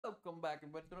welcome back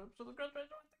and welcome to episode of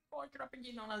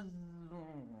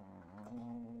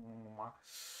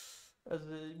as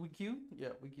with Q? Yeah,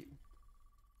 with Q.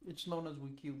 It's known as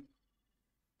with Q.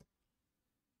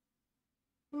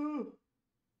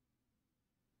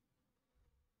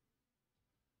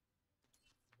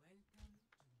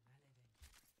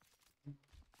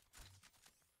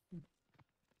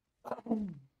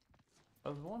 I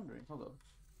was wondering, hold on.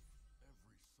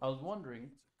 I was wondering,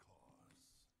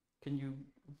 can you,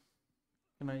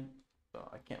 can I, oh,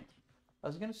 I can't. I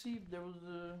was gonna see if there was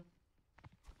a,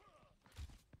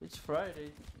 it's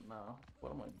Friday. No,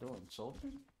 what am I doing,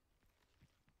 soldier?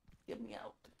 Get me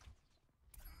out.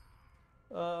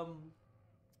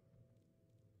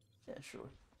 Yeah, sure.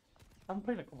 I haven't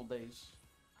played in a couple days.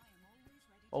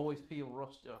 Always feel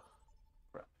rusty. Oh,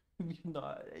 crap. No,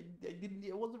 I didn't,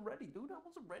 I wasn't ready, dude. I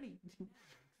wasn't ready.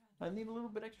 I need a little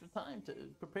bit extra time to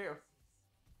prepare.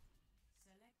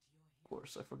 Of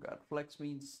course, I forgot. Flex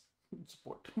means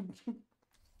support.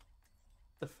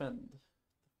 Defend.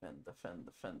 Defend.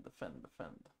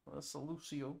 That's a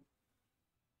Lucio.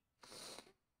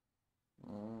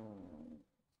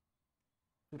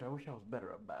 Dude, I wish I was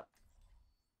better at BAP.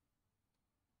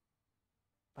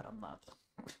 But I'm not.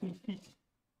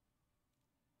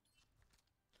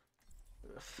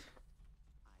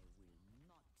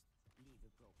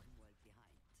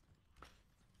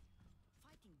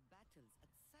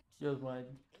 Just my.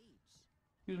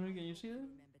 Excuse me, can you see that?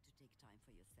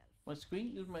 My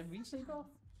screen? Is my VSync off?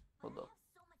 Hold up.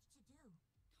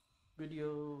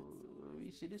 Video.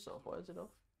 You see this off? Why is it off?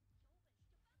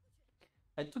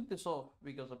 I took this off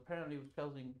because apparently it was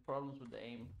causing problems with the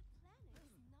aim.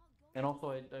 And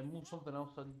also I moved something else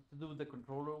to do with the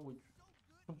controller, which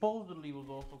supposedly was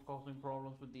also causing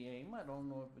problems with the aim. I don't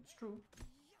know if it's true.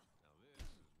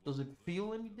 Does it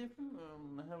feel any different?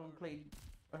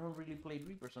 I haven't really played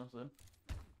Reaper since then.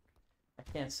 I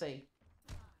can't say.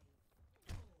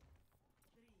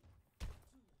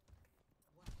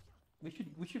 We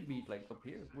should be like up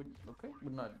here. Okay,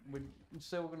 we're not.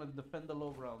 Instead we're gonna defend the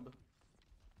low ground.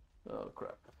 Oh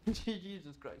crap!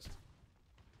 Jesus Christ!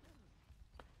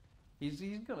 He's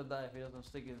gonna die if he doesn't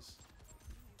stick his.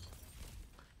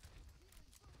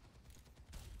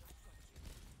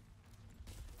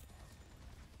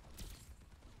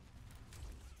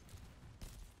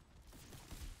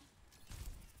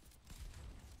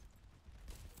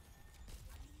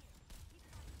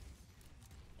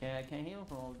 I can't heal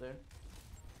from over there.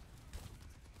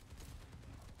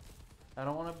 I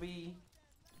don't want to be.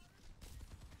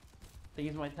 Thing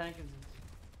is, my tank is.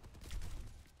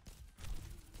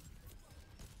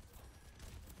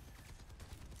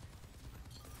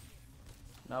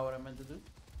 Not what I meant to do.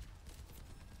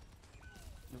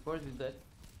 Of course he's dead.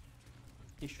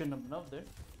 He shouldn't have been up there.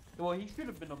 Well, he should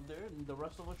have been up there, and the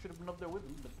rest of us should have been up there with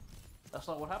him. But that's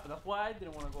not what happened. That's why I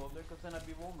didn't want to go up there, because then I'd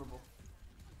be vulnerable.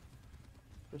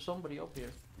 There's somebody up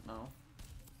here. No.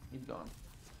 He's gone.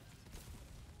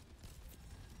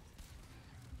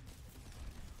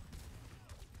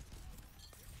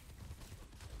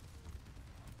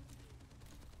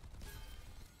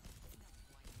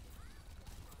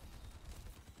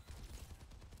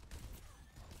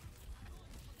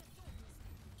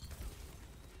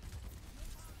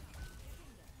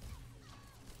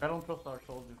 I don't trust our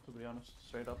soldiers, to be honest,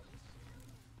 straight up.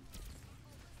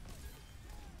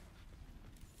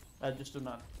 I just do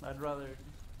not. I'd rather...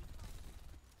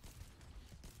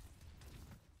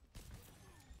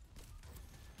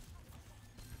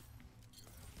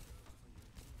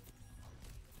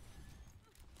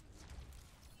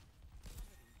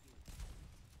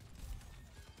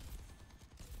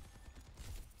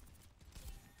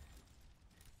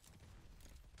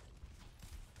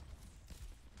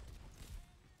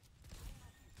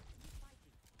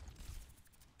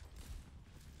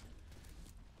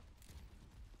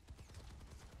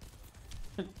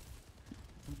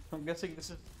 I'm guessing this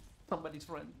is somebody's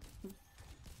friend.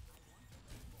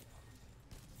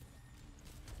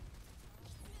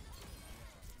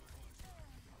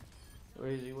 Where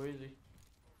is he? Where is he?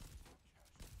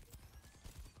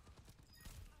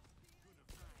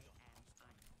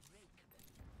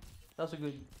 That's a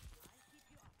good...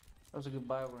 That's a good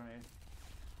bio grenade.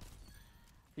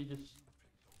 He just...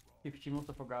 She must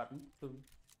have forgotten to...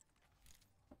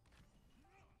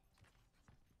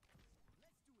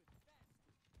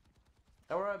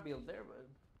 Or I'd be up there,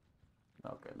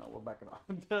 but... Okay, no, we're backing off.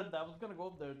 I was gonna go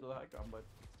up there to the high ground, but...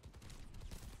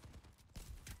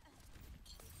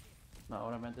 Not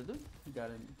what I meant to do. You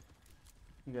got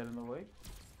in the way.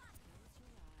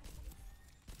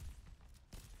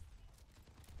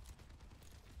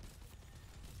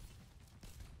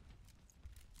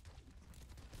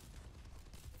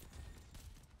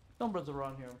 Sombra's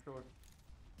around here, I'm sure.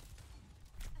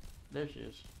 There she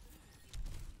is.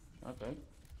 Okay.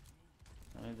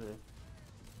 I need to...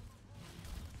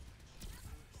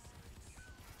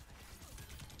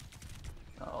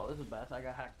 Oh, this is bad. I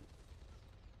got hacked.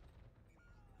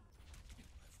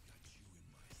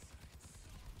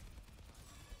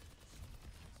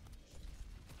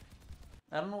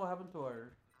 I don't know what happened to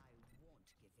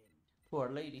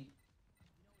our lady.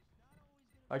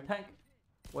 Our tank.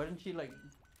 Why didn't she like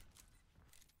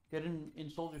get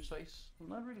in soldier's face? I'm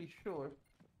not really sure.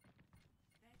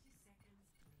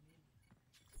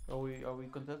 Are we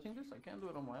contesting this? I can't do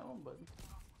it on my own, but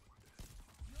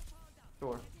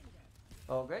sure.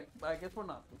 Okay, I guess we're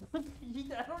not. I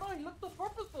don't know, he looked so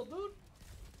purposeful, dude.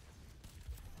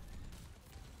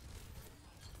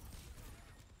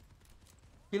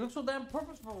 He looks so damn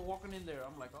purposeful walking in there.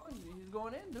 I'm like, oh, he's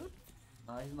going in, dude.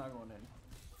 Nah, he's not going in.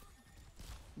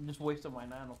 I'm just wasting my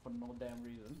nano for no damn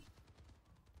reason.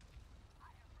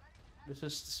 This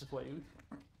is what you...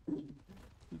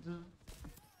 this is...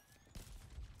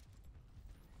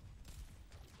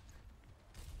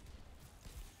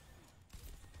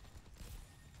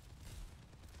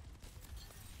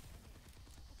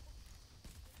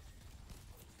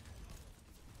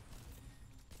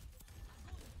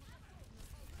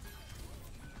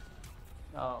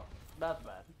 Oh, that's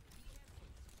bad.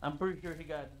 I'm pretty sure he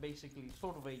got basically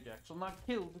sort of Ajax. So not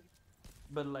killed,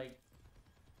 but like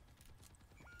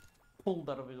pulled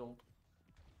out of his ult.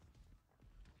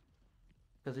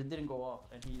 Because it didn't go off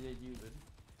and he did use it.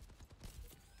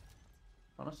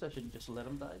 Honestly, I should just let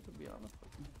him die, to be honest.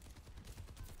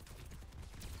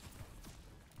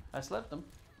 I slept him.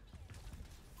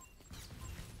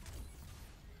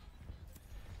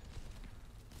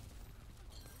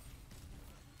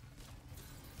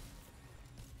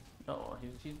 Oh,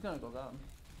 he's gonna go down.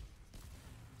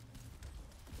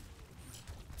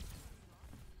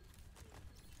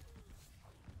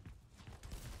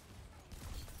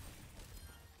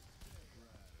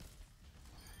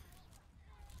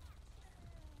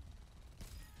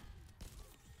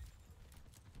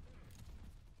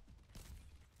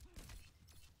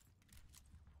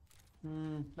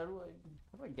 How do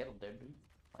I get up there, dude?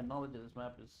 My knowledge of this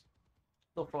map is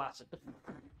so flaccid. To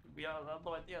be honest, I have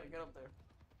no idea how to get up there.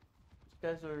 These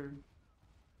guys are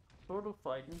sort of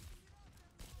fighting.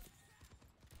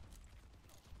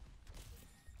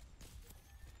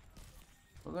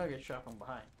 We're gonna get shot from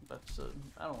behind. That's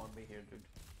I don't want to be here, dude.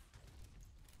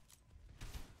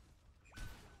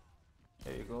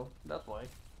 There you go. That's why.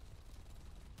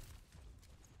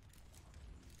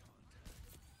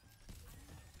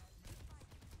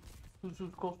 Who's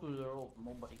close to their ult?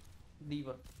 Nobody.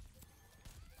 Diva.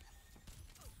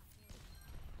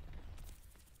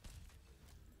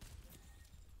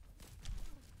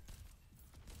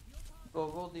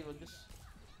 Go, Diva.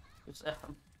 Just F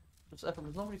him. Just F him.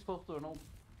 There's nobody close to an ult.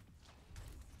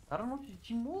 I don't know.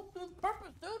 She moved with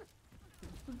purpose, dude.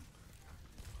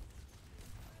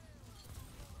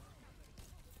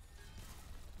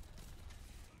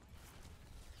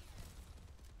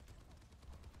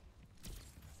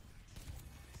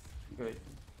 Great.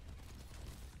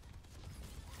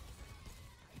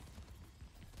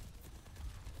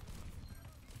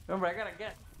 Remember, I gotta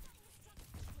get.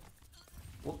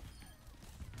 Whoops.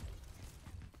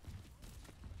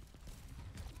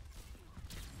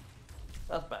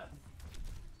 That's bad.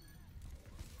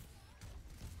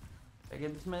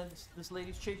 Again, this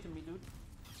lady's chasing me, dude.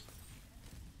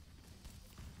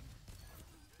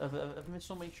 I've missed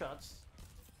so many shots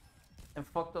and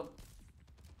fucked up.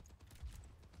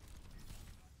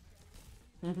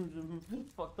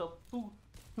 Fucked up two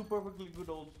perfectly good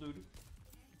ults, dude.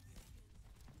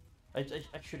 I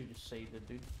should have just saved it,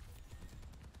 dude.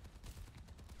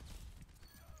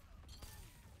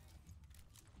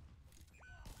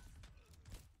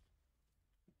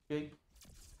 Okay.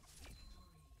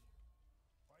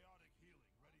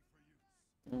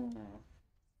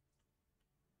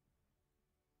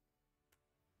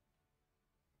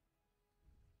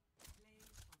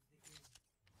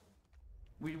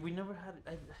 We never had it.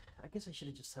 I guess I should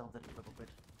have just held it a little bit.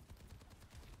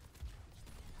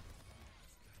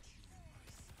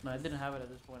 No, I didn't have it at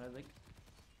this point, I think.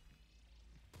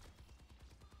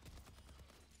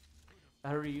 I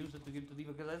had to reuse it to give to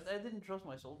Diva because I didn't trust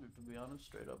my soldier, to be honest,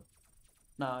 straight up.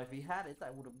 Now, if he had it,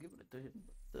 I would have given it to him.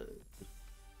 But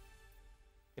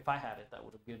if I had it, I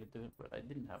would have given it to him, but I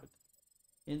didn't have it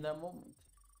in that moment.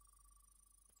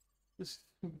 Just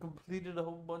completed a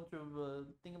whole bunch of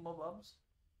thingamabobs.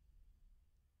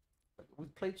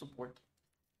 We've played support.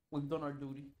 We've done our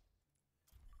duty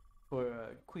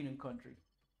for Queen and Country,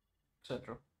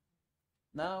 etc.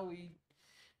 Now we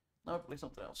Now play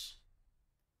something else.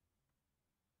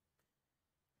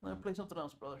 Now play something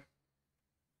else, brother.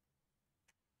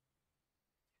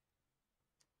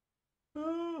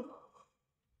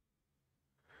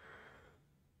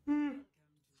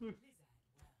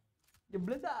 You're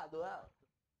blizzard out.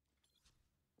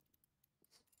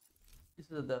 This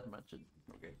is a deathmatch.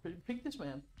 Okay, pick this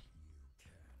man.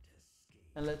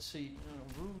 And let's see.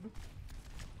 Rude.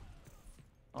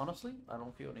 Honestly, I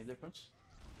don't feel any difference.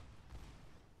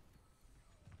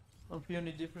 I don't feel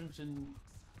any difference in.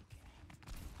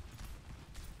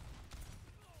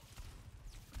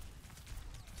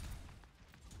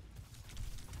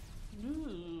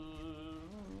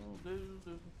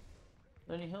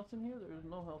 Any health in here? There is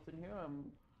no health in here.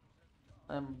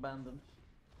 I'm abandoned.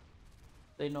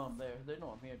 They know I'm there. They know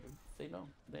I'm here, dude. They know.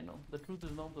 They know. The truth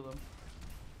is known to them.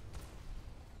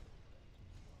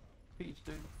 Peace,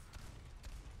 dude.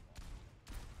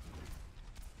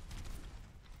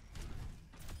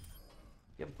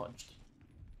 Get punched.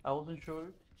 I wasn't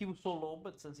sure. He was so low,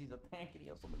 but since he's a tank and he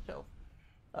has so much health,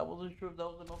 I wasn't sure if that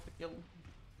was enough to kill him.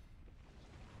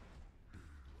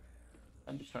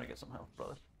 I'm just trying to get some health,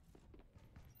 brother.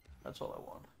 That's all I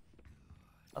want.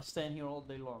 I'll stand here all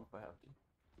day long if I have to.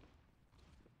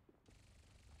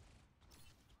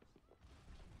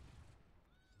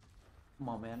 Come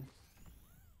on, man.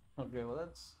 Okay, well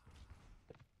that's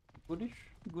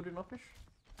goodish, good enoughish.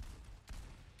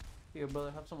 Here,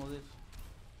 brother, have some of this.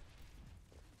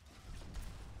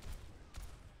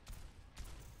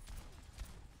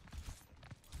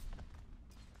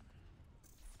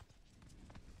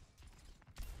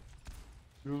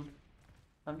 Rude.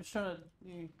 I'm just trying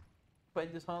to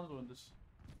fight this Hanzo and this.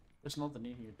 There's nothing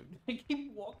in here, dude. I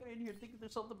keep walking in here thinking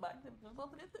there's something back there. There's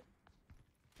nothing in there.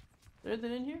 There's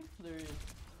anything in here? There is.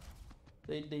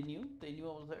 They knew I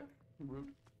was there.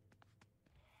 Rude.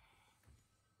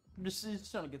 I'm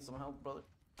just trying to get some help, brother.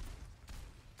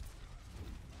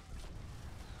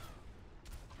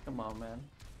 Come on, man.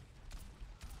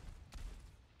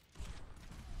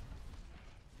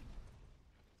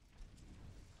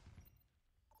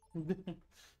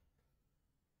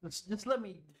 just let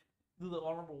me do the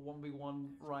honorable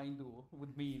 1v1 Ryan duel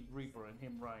with me, Reaper, and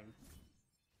him, Ryan.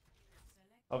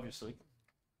 Obviously.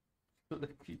 You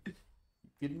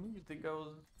kidding me? You think I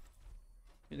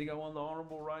won the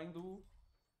honorable Ryan duel?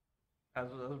 As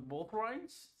both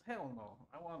Ryans? Hell no.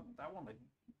 I want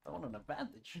an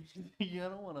advantage. I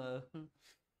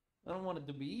don't want it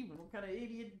to be even. What kind of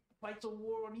idiot fights a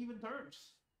war on even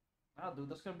terms? Nah, dude,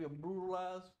 that's gonna be a brutal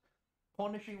ass,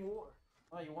 punishing war.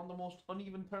 Oh, you want the most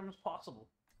uneven terms possible.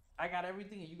 I got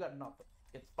everything and you got nothing.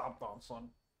 Get stomped on, son.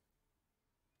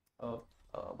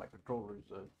 My controller is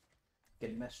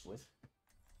getting messed with.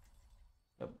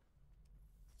 Yep.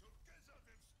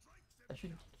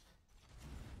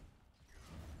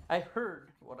 I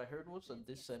heard, what I heard was that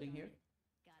this setting here,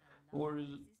 or is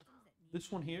it this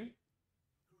one here,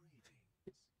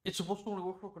 it's supposed to only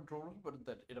work for controllers, but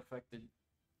that it affected,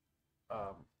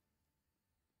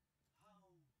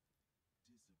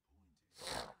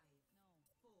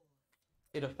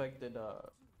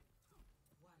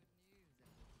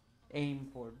 aim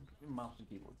for mouse and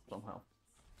keyboard somehow.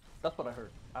 That's what I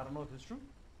heard. I don't know if it's true.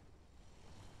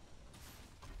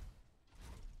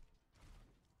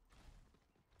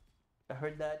 I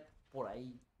heard that por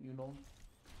ahí, you know,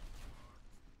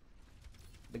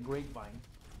 the grapevine.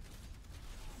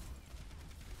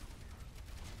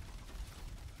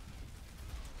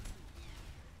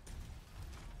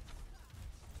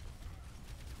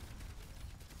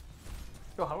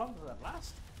 Yo, how long does that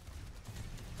last?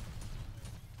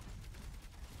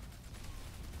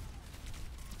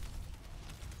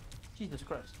 Jesus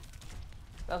Christ.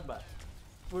 That's bad.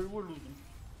 We're losing.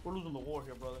 We're losing the war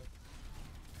here, brother.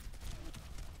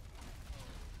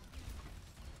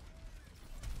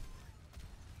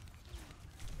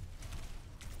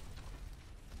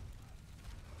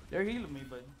 They're healing me,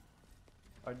 but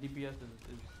our DPS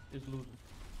is losing.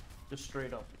 Just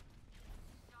straight up.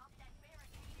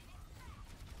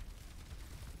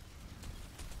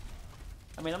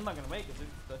 I mean, I'm not gonna make it, dude.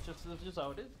 That's just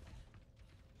how it is.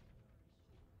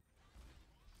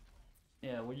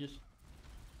 Yeah, we just.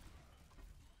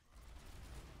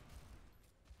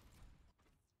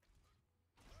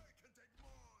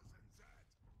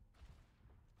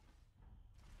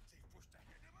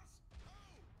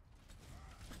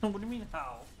 What do you mean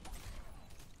how?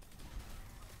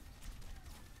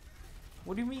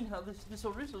 What do you mean how? This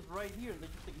Orisa's right here. They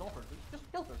just ignore her.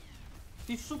 Just kill her.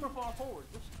 She's super far forward.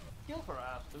 Just kill her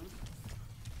ass, dude.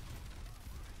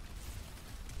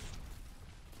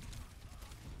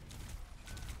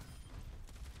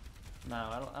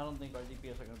 No, I don't think our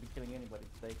DPS are gonna be killing anybody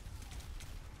today.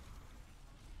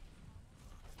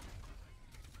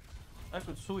 I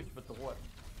could switch, but to what?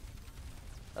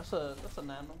 That's a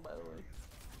nano, by the way.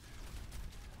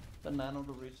 The nano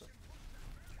to reset.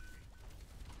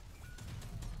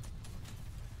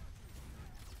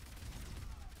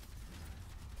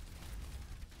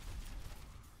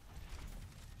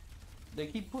 They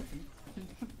keep pushing.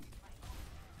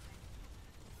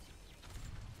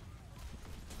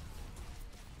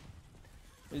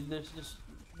 They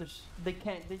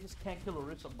just can't kill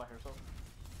Orisa by herself.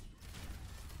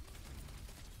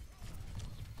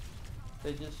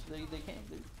 They can't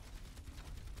do.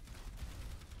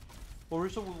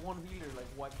 Orisa with one healer like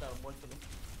wiped out a bunch of them.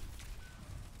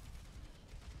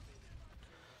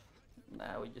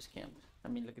 Nah, we just can't. I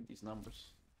mean, look at these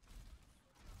numbers.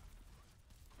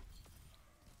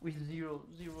 We zero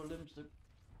limbs.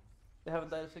 They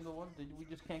haven't died a single one. We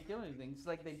just can't kill anything. It's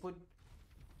like they put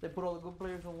all the good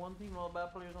players on one team and all the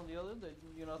bad players on the other.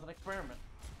 You know, it's an experiment.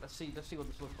 Let's see what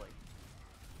this looks like.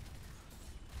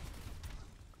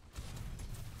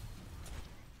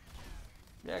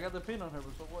 Yeah, I got the pin on her,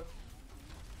 but so what?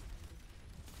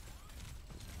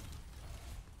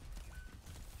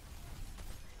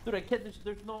 Dude, I can't.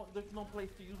 There's no place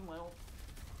to use my ult.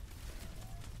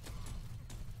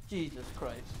 Jesus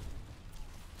Christ.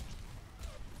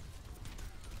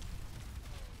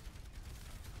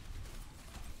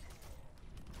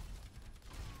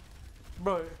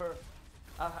 Bro,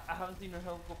 I haven't seen her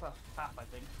health go past half, I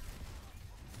think.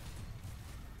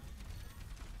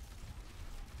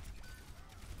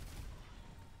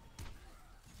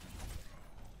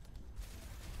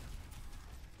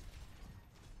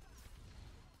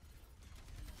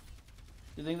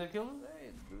 You think they killed her? Hey,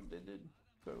 dude, they did.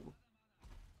 Incredible.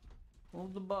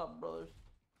 Who's the Bob brothers?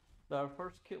 Our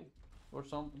first kill. Or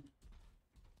something.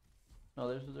 No,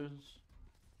 there's...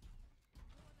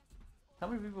 How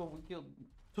many people have we killed?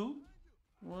 2?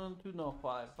 1, 2, no,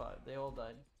 5. They all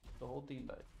died. The whole team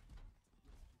died.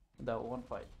 In that one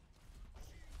fight.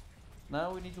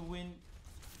 Now we need to win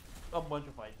a bunch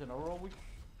of fights in a row, which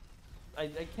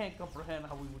I can't comprehend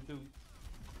how we would do.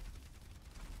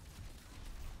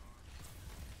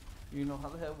 You know, how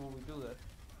the hell will we do that?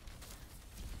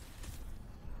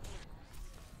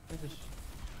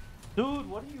 Dude,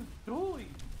 what are you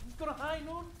doing? He's gonna high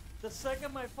noon the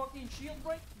second my fucking shield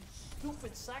breaks, you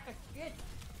stupid sack of shit.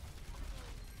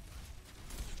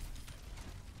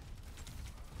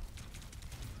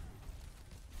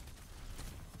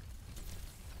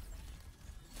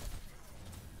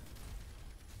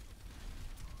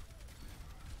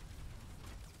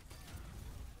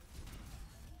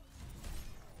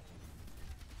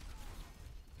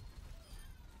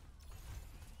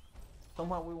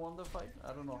 Somehow we won the fight.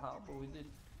 I don't know how, but we did.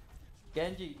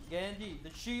 Genji, the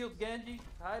shield, Genji.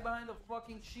 Hide behind the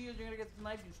fucking shield. You're gonna get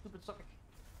sniped, you stupid sucker.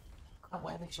 God,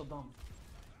 why are they so dumb?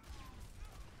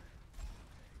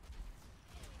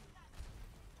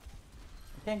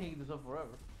 I can't keep this up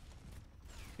forever.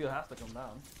 Shield has to come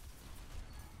down.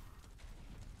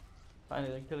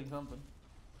 Finally, they're killing something.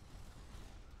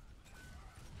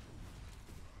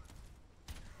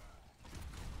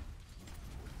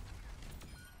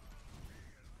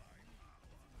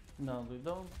 No, dude,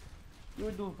 don't. You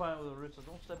were doing fine with Orisa.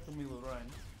 Don't step to me with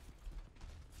Ryan.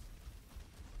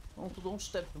 Don't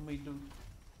step to me, dude.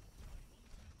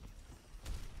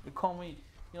 They call me,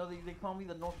 you know, they call me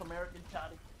the North American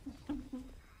Chatty.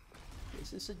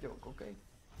 This is a joke, okay?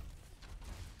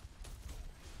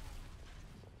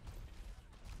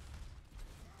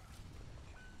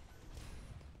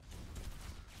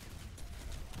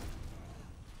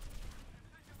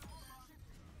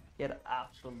 Get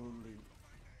absolutely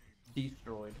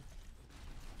destroyed.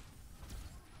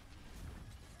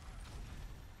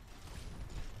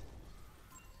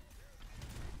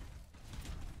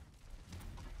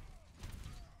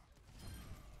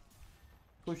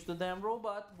 Push the damn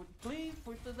robot. Please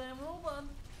push the damn robot.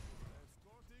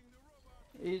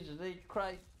 Jesus H.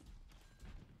 Christ.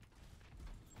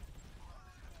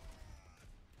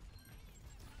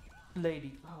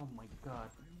 Lady. Oh my god.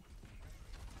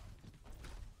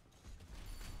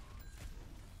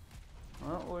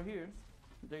 Well, we're here.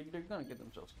 They're gonna get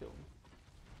themselves killed.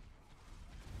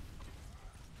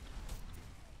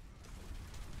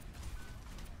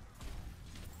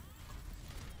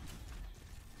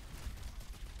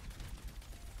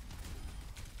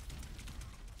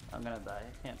 I'm gonna die.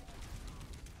 I can't.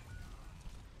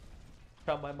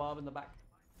 Shot by Bob in the back.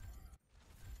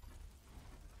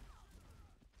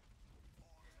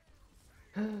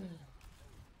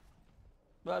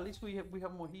 Well, at least we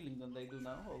have more healing than they do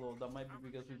now. Although that might be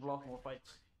because we've lost more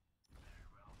fights.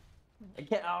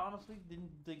 I honestly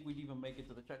didn't think we'd even make it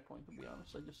to the checkpoint. To be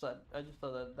honest, I just thought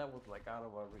that that was like out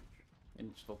of our reach in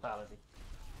its totality.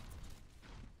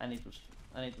 I need to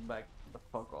I need to back the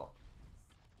fuck off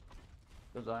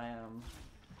because I am.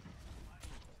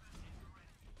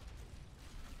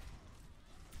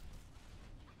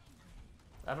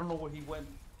 I don't know where he went.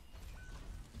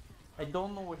 I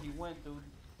don't know where he went, dude.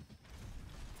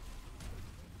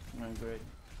 Oh, great.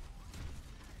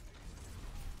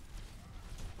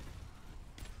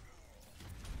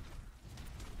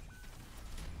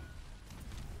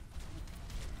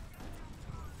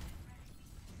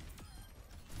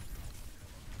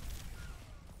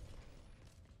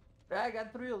 Yeah, I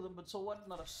got 3 of them, but so what?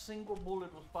 Not a single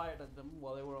bullet was fired at them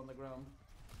while they were on the ground.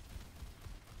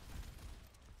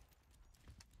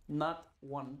 Not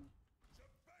one.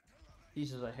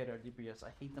 Jesus, I hate our DPS. I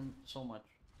hate them so much.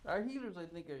 Our healers, I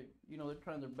think, are, you know, they're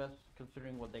trying their best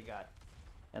considering what they got.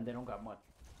 And they don't got much.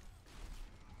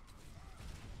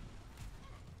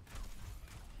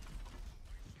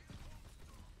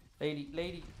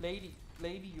 Lady,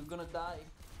 you're gonna die.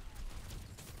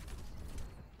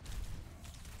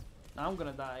 I'm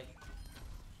gonna die.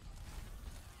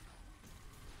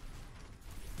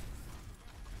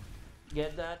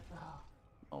 Get that?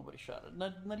 Nobody shot it.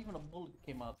 Not even a bullet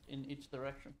came out in its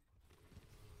direction.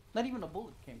 Not even a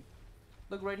bullet came.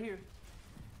 Look right here.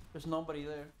 There's nobody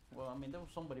there. Well, I mean, there was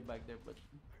somebody back there, but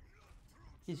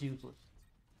he's useless.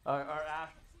 Our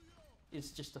Ash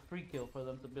is just a free kill for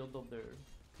them to build up their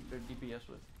DPS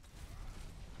with.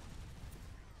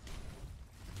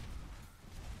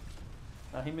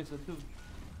 He missed it too.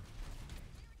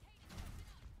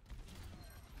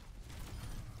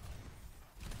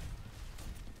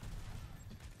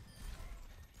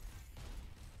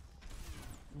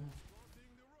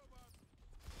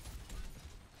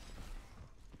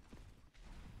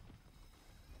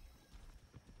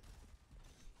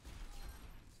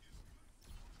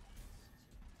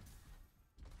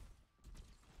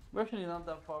 We're actually not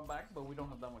that far back, but we don't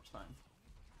have that much time.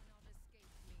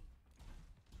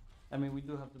 I mean, we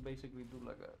do have to basically do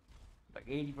like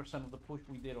 80% of the push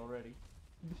we did already.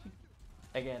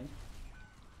 Again.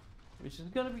 Which is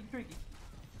gonna be tricky.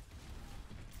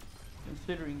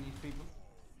 Considering these people.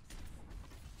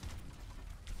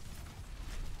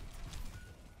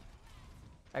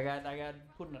 I got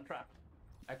put in a trap.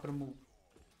 I couldn't move.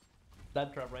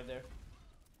 That trap right there.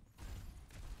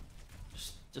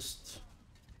 Just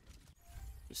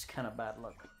kind of bad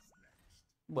luck.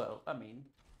 Well, I mean,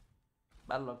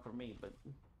 bad luck for me, but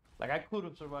like I could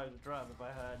have survived the trap if I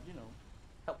had, you know,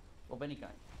 help of any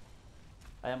kind.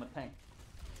 I am a tank.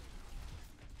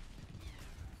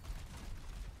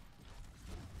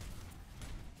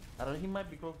 I don't know, he might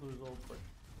be close to his ult, but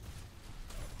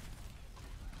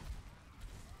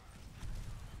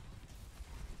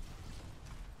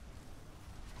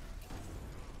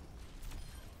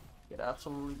get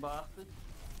absolutely blasted.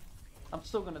 I'm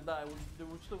still gonna die. We're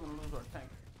still gonna lose our tank.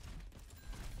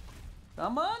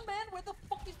 Come on, man! Where the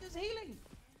fuck is this healing?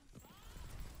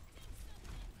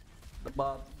 The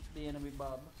Bob. The enemy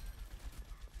Bob.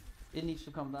 It needs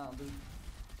to come down, dude.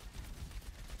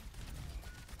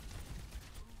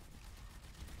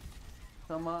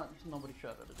 Come on. Nobody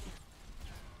shot at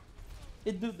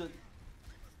it. Dude,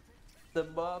 the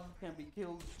Bob can be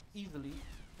killed easily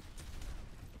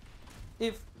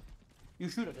if you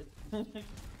shoot at it.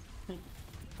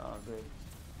 Oh, great.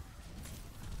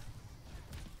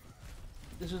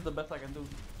 This is the best I can do.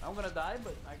 I'm gonna die,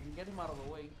 but I can get him out of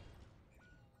the way.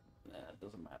 Nah, it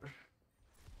doesn't matter.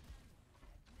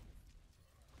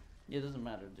 Yeah, it doesn't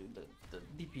matter, dude. The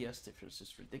DPS difference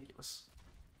is ridiculous.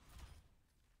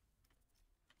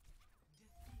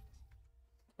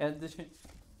 And this,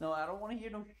 no, I don't want to hear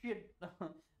no shit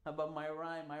about my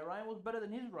Ryan. My Ryan was better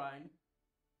than his Ryan.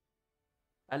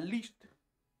 At least.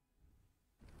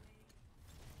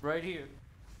 Right here.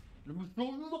 Let me show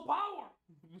you the power!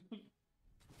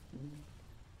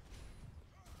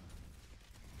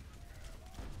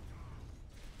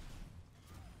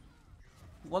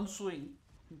 One swing.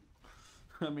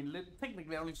 I mean,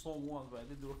 technically I only saw one, but I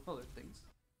did do other things.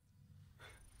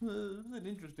 It's an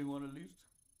interesting one at least.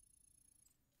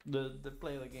 The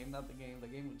play of the game, not the game. The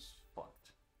game is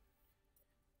fucked.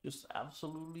 Just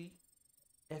absolutely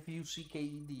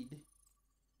F-U-C-K-E-D.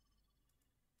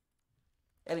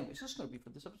 Anyways, that's gonna be for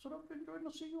this episode. I hope you enjoyed and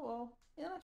I'll see you all in the next